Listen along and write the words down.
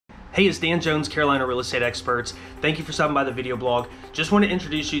Hey, it's Dan Jones, Carolina Real Estate Experts. Thank you for stopping by the video blog. Just want to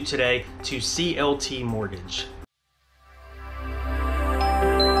introduce you today to CLT Mortgage.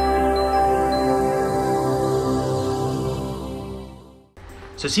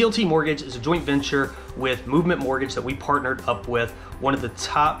 So CLT Mortgage is a joint venture with Movement Mortgage that we partnered up with, one of the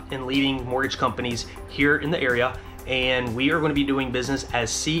top and leading mortgage companies here in the area, and we are going to be doing business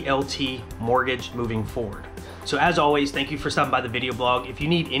as CLT Mortgage moving forward. So as always, thank you for stopping by the video blog. If you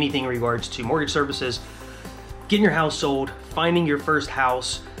need anything in regards to mortgage services, getting your house sold, finding your first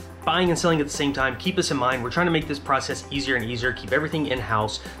house, buying and selling at the same time, keep this in mind. We're trying to make this process easier and easier, keep everything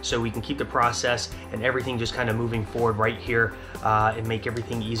in-house so we can keep the process and everything just kind of moving forward right here and make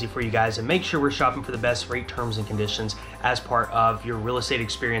everything easy for you guys and make sure we're shopping for the best rate, terms, and conditions as part of your real estate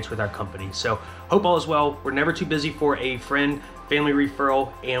experience with our company. So hope all is well. We're never too busy for a friend, family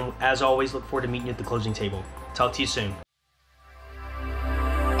referral, and as always, look forward to meeting you at the closing table. Talk to you soon.